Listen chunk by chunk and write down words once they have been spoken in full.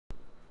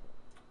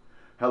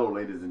Hello,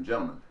 ladies and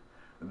gentlemen.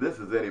 This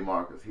is Eddie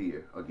Marcus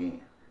here again.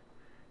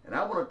 And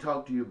I want to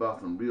talk to you about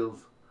some real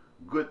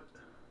good,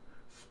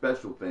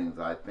 special things,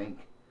 I think.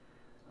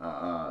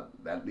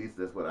 At least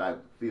that's what I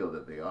feel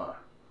that they are.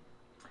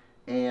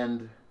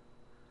 And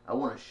I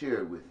want to share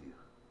it with you.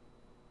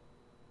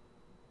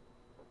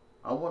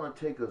 I want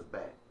to take us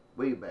back,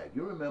 way back.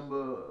 You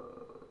remember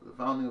the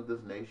founding of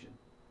this nation?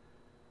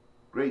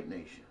 Great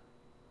nation.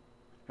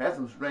 Had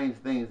some strange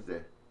things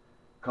that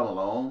come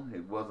along.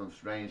 It wasn't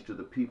strange to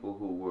the people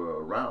who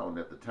were around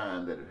at the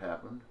time that it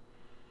happened,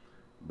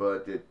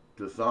 but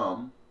to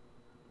some,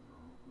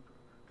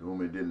 to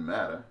whom it didn't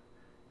matter,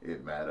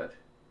 it mattered,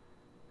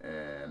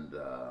 and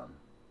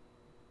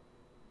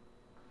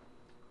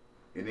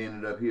it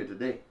ended up here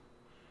today.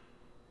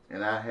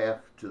 And I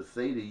have to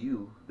say to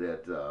you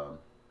that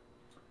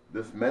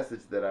this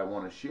message that I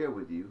want to share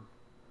with you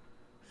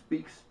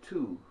speaks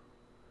to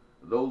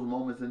those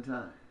moments in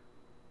time.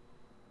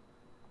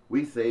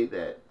 We say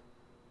that,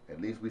 at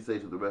least we say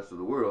to the rest of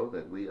the world,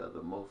 that we are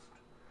the most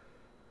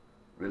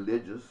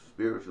religious,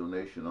 spiritual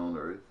nation on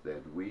earth,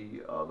 that we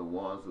are the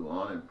ones who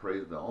honor and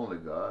praise the only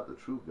God, the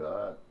true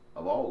God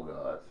of all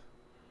gods.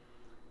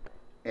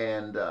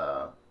 And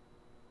I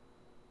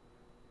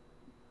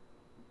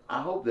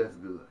hope that's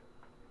good.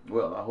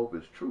 Well, I hope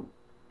it's true.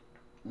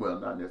 Well,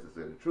 not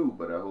necessarily true,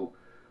 but I hope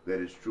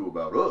that it's true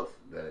about us,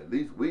 that at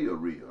least we are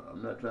real.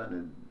 I'm not trying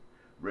to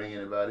bring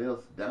anybody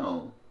else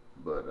down,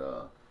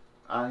 but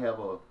I have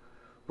a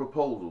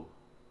proposal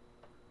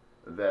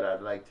that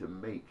I'd like to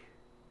make.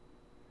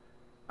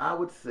 I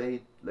would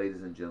say,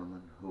 ladies and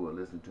gentlemen who are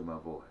listening to my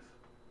voice,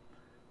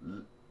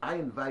 I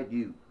invite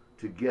you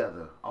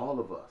together, all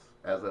of us,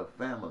 as a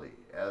family,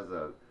 as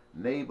a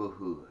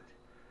neighborhood,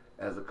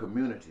 as a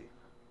community.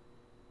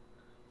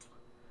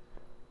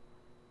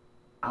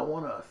 I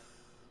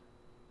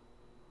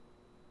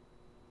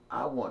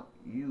want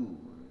you,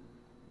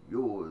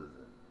 yours,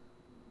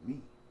 and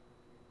me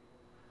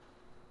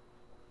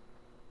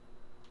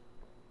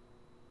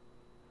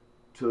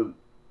to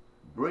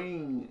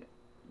bring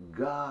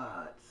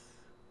God's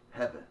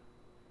heaven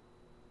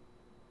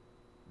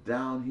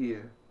down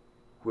here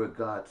where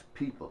God's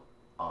people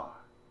are.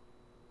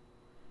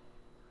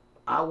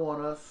 I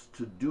want us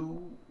to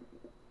do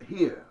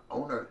here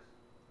on earth.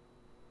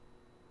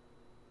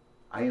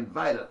 I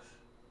invite us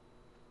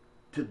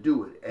to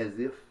do it as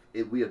if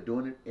we are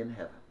doing it in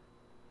heaven.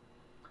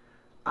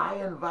 I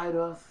invite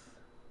us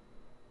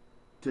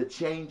to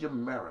change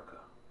America.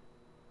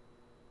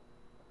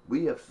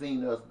 We have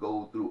seen us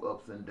go through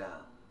ups and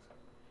downs.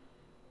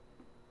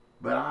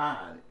 But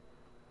I,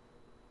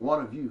 one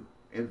of you,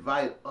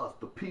 invite us,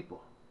 the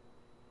people,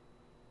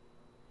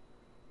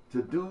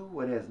 to do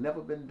what has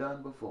never been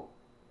done before.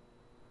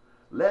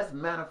 Let's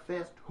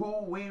manifest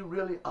who we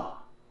really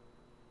are.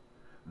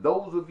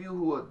 Those of you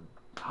who are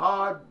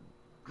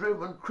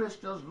hard-driven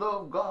Christians,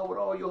 love God with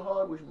all your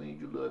heart, which means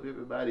you love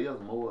everybody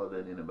else more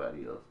than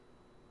anybody else.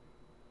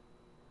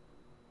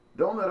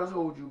 Don't let us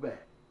hold you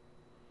back.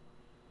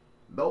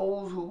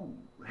 Those who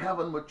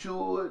haven't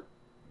matured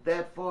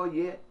that far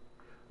yet,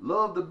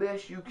 love the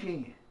best you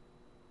can.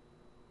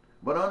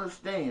 But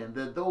understand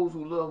that those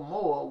who love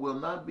more will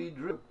not be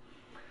driven.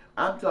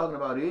 I'm talking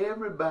about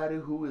everybody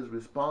who is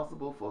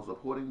responsible for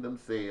supporting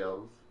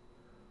themselves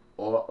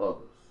or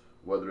others,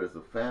 whether it's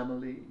a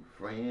family,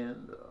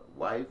 friend, a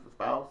wife, a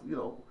spouse,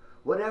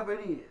 whatever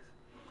it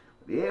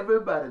is.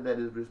 Everybody that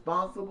is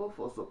responsible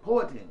for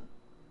supporting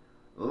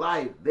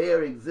life,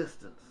 their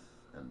existence,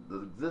 and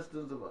the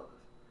existence of others,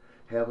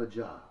 have a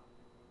job.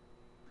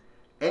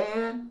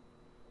 And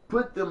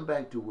put them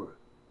back to work.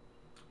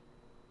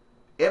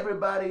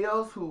 Everybody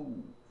else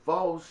who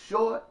falls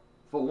short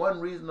for one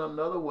reason or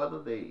another,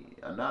 whether they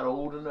are not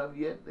old enough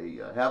yet, they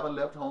haven't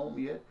left home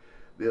yet,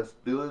 they're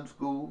still in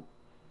school,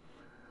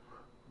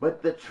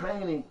 but the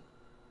training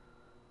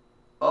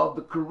of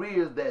the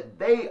careers that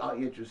they are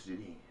interested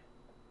in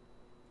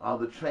are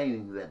the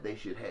training that they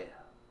should have.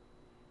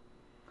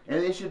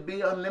 And it should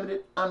be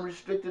unlimited,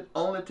 unrestricted,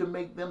 only to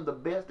make them the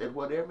best at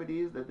whatever it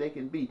is that they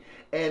can be.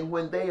 And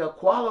when they are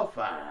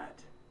qualified,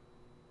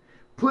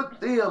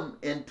 put them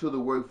into the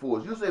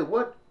workforce. You say,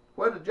 where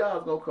the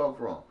job's going to come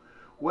from?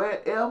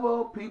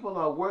 Wherever people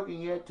are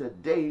working at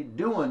today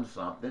doing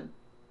something,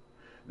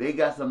 they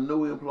got some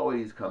new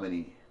employees coming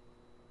in.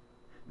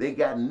 They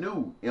got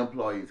new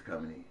employees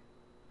coming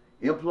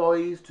in.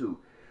 Employees to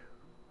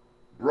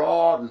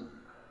broaden,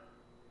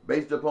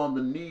 based upon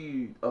the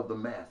need of the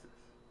masses,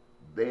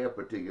 their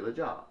particular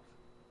jobs.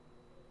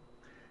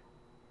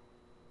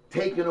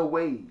 Taking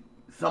away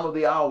some of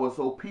the hours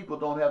so people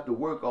don't have to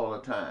work all the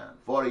time,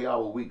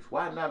 40-hour weeks.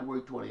 Why not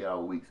work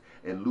 20-hour weeks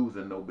and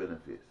losing no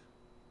benefits?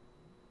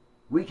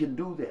 We can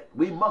do that.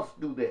 We must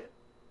do that.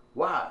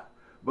 Why?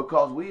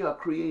 Because we are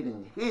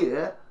creating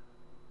here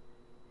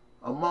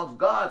amongst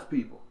God's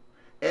people.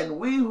 And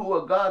we who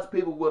are God's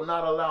people will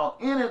not allow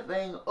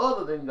anything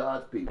other than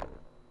God's people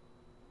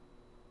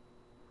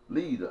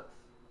lead us.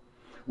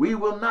 We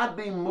will not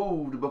be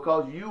moved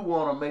because you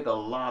want to make a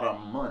lot of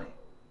money.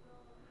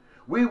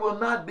 We will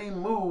not be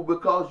moved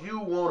because you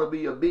want to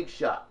be a big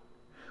shot.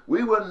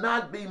 We will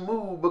not be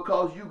moved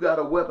because you got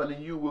a weapon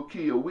and you will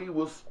kill. We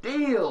will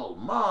still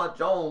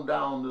march on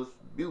down this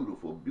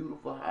beautiful,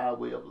 beautiful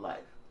highway of life.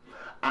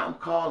 I'm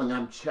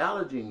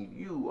challenging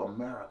you,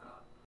 America.